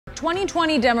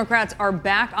2020 Democrats are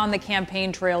back on the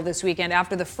campaign trail this weekend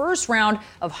after the first round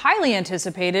of highly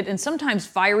anticipated and sometimes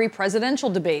fiery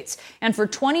presidential debates. And for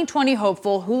 2020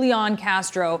 hopeful Julián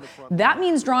Castro, that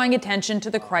means drawing attention to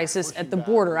the crisis at the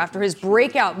border after his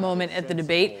breakout moment at the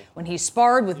debate when he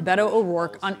sparred with Beto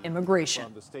O'Rourke on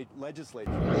immigration.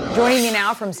 Joining me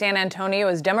now from San Antonio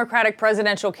is Democratic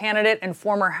presidential candidate and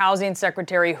former Housing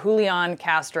Secretary Julián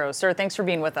Castro. Sir, thanks for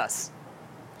being with us.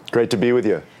 Great to be with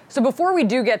you. So before we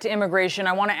do get to immigration,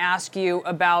 I want to ask you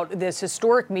about this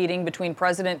historic meeting between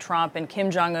President Trump and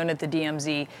Kim Jong-un at the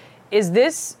DMZ. Is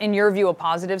this, in your view, a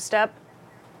positive step?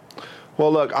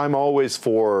 Well, look, I'm always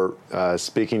for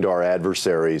speaking to our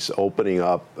adversaries, opening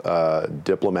up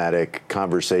diplomatic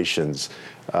conversations.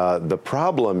 The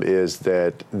problem is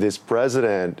that this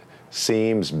president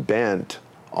seems bent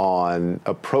on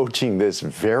approaching this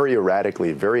very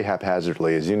erratically, very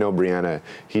haphazardly. As you know, Brianna,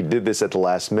 he did this at the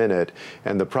last minute.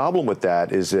 And the problem with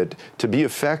that is that to be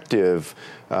effective,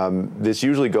 this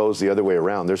usually goes the other way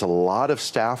around. There's a lot of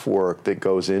staff work that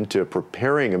goes into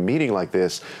preparing a meeting like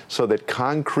this so that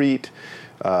concrete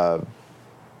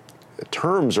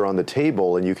terms are on the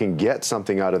table and you can get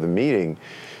something out of the meeting.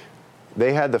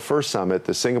 They had the first summit,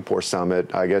 the Singapore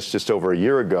summit, I guess just over a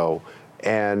year ago.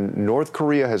 And North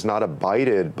Korea has not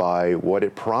abided by what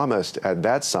it promised at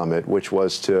that summit, which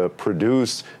was to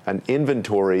produce an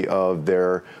inventory of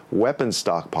their weapons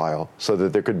stockpile so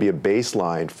that there could be a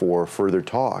baseline for further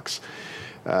talks.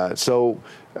 So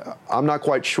I'm not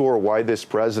quite sure why this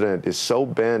president is so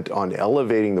bent on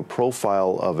elevating the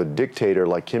profile of a dictator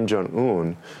like Kim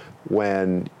Jong-un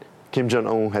when Kim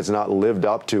Jong-un has not lived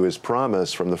up to his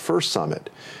promise from the first summit.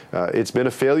 It's been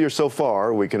a failure so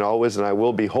far. We can always, and I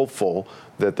will be hopeful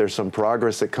that there's some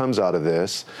progress that comes out of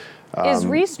this. Is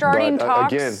restarting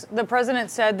talks, again, the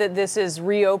president said that this is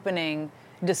reopening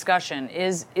discussion.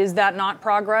 Is that not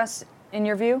progress in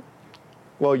your view?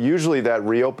 Well, usually that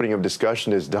reopening of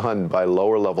discussion is done by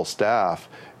lower level staff.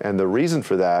 And the reason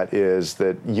for that is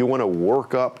that you want to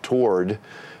work up toward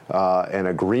an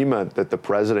agreement that the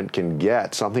president can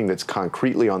get, something that's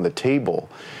concretely on the table.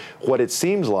 What it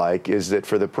seems like is that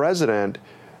for the president,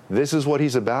 this is what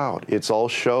he's about. It's all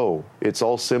show. It's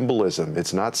all symbolism.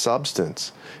 It's not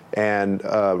substance. And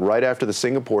right after the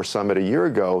Singapore summit a year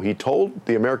ago, he told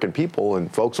the American people,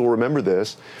 and folks will remember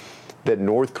this, that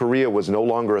North Korea was no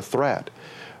longer a threat.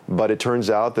 But it turns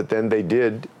out that then they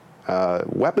did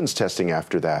weapons testing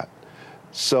after that.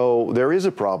 So there is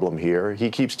a problem here. He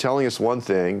keeps telling us one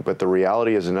thing, but the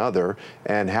reality is another,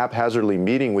 and haphazardly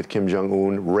meeting with Kim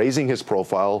Jong-un, raising his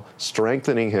profile,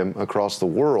 strengthening him across the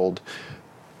world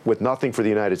with nothing for the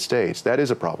United States. That is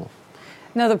a problem.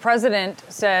 Now, the president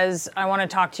says, I want to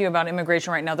talk to you about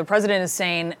immigration right now. The president is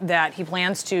saying that he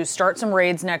plans to start some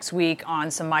raids next week on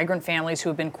some migrant families who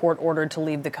have been court-ordered to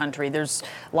leave the country. There's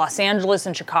Los Angeles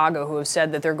and Chicago who have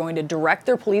said that they're going to direct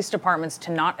their police departments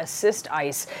to not assist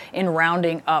ICE in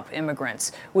rounding up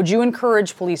immigrants. Would you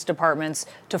encourage police departments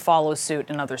to follow suit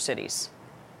in other cities?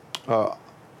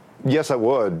 Yes, I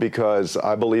would, because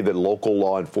I believe that local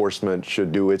law enforcement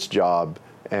should do its job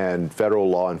and federal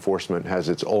law enforcement has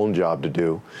its own job to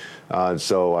do.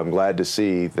 So I'm glad to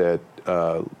see that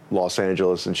Los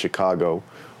Angeles and Chicago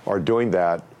are doing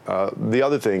that. The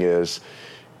other thing is,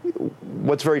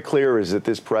 what's very clear is that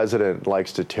this president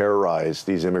likes to terrorize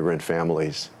these immigrant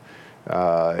families.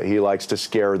 He likes to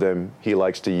scare them. He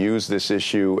likes to use this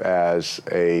issue as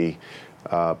a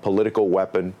political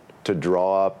weapon to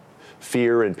draw up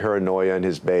fear and paranoia in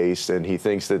his base, and he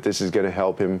thinks that this is going to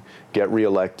help him get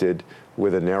reelected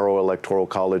with a narrow electoral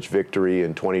college victory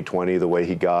in 2020 the way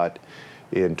he got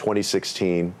in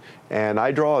 2016. And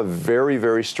I draw a very,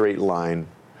 very straight line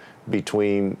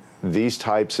between these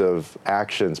types of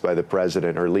actions by the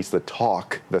president, or at least the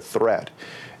talk, the threat,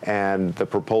 and the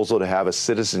proposal to have a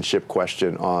citizenship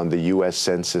question on the U.S.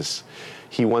 Census.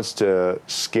 He wants to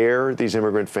scare these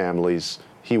immigrant families.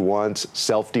 He wants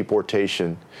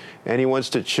self-deportation, and he wants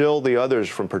to chill the others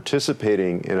from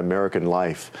participating in American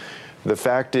life. The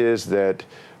fact is that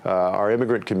our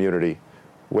immigrant community,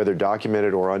 whether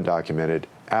documented or undocumented,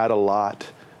 add a lot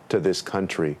to this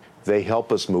country. They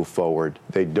help us move forward.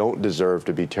 They don't deserve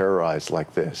to be terrorized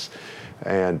like this.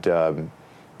 And,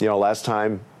 last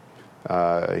time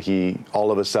he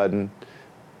all of a sudden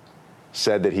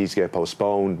said that he's going to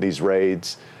postpone these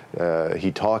raids.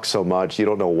 He talks so much, you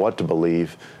don't know what to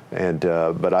believe.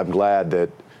 But I'm glad that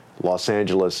Los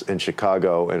Angeles and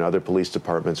Chicago and other police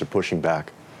departments are pushing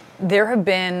back. There have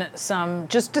been some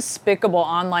just despicable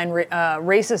online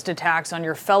racist attacks on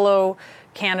your fellow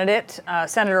candidate,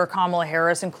 Senator Kamala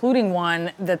Harris, including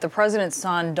one that the president's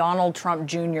son, Donald Trump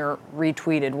Jr.,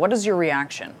 retweeted. What is your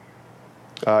reaction?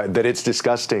 that it's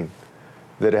disgusting,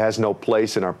 that it has no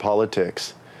place in our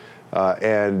politics.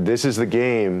 And this is the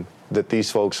game that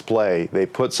these folks play. They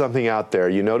put something out there.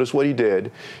 You notice what he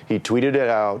did. He tweeted it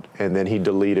out, and then he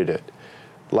deleted it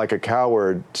like a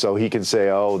coward so he can say,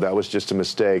 oh, that was just a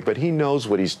mistake. But he knows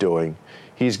what he's doing.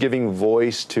 He's giving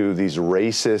voice to these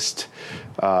racist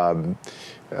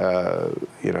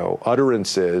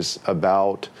utterances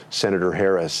about Senator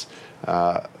Harris.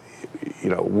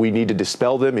 We need to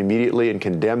dispel them immediately and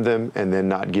condemn them and then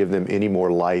not give them any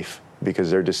more life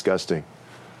because they're disgusting.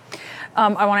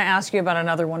 I want to ask you about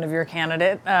another one of your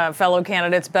fellow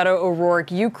candidates, Beto O'Rourke.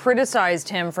 You criticized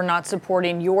him for not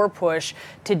supporting your push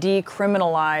to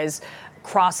decriminalize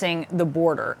crossing the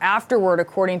border. Afterward,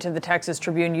 according to the Texas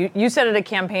Tribune, you said at a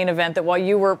campaign event that while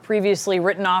you were previously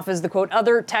written off as the, quote,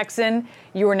 other Texan,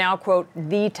 you are now, quote,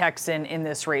 the Texan in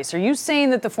this race. Are you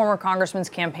saying that the former congressman's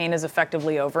campaign is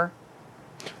effectively over?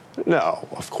 No,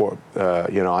 of course.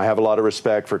 I have a lot of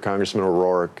respect for Congressman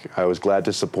O'Rourke. I was glad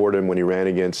to support him when he ran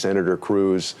against Senator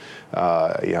Cruz. He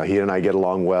and I get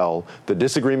along well. The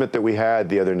disagreement that we had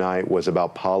the other night was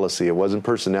about policy. It wasn't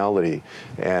personality.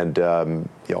 And,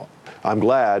 I'm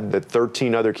glad that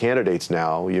 13 other candidates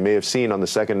now, you may have seen on the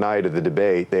second night of the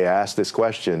debate, they asked this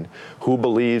question: who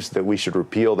believes that we should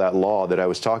repeal that law that I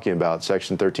was talking about,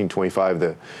 Section 1325,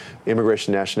 the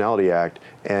Immigration Nationality Act?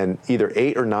 And either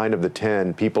 8 or 9 of the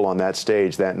 10 people on that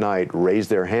stage that night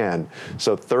raised their hand.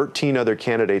 So 13 other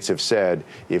candidates have said,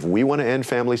 if we want to end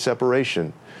family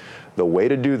separation, the way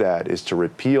to do that is to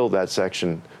repeal that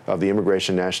section of the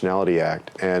Immigration Nationality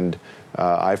Act. And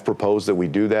I've proposed that we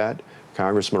do that.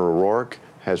 Congressman O'Rourke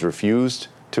has refused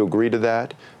to agree to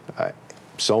that.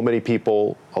 So many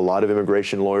people, a lot of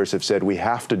immigration lawyers have said we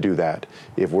have to do that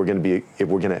if we're going to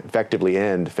effectively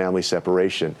end family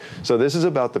separation. So this is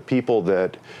about the people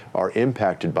that are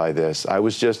impacted by this. I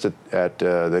was just at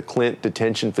the Clint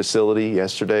detention facility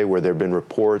yesterday, where there have been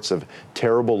reports of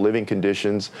terrible living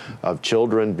conditions, of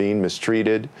children being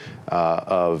mistreated,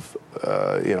 of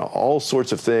all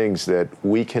sorts of things that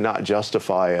we cannot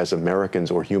justify as Americans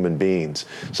or human beings.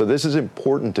 So this is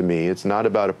important to me. It's not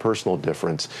about a personal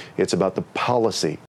difference. It's about the policy.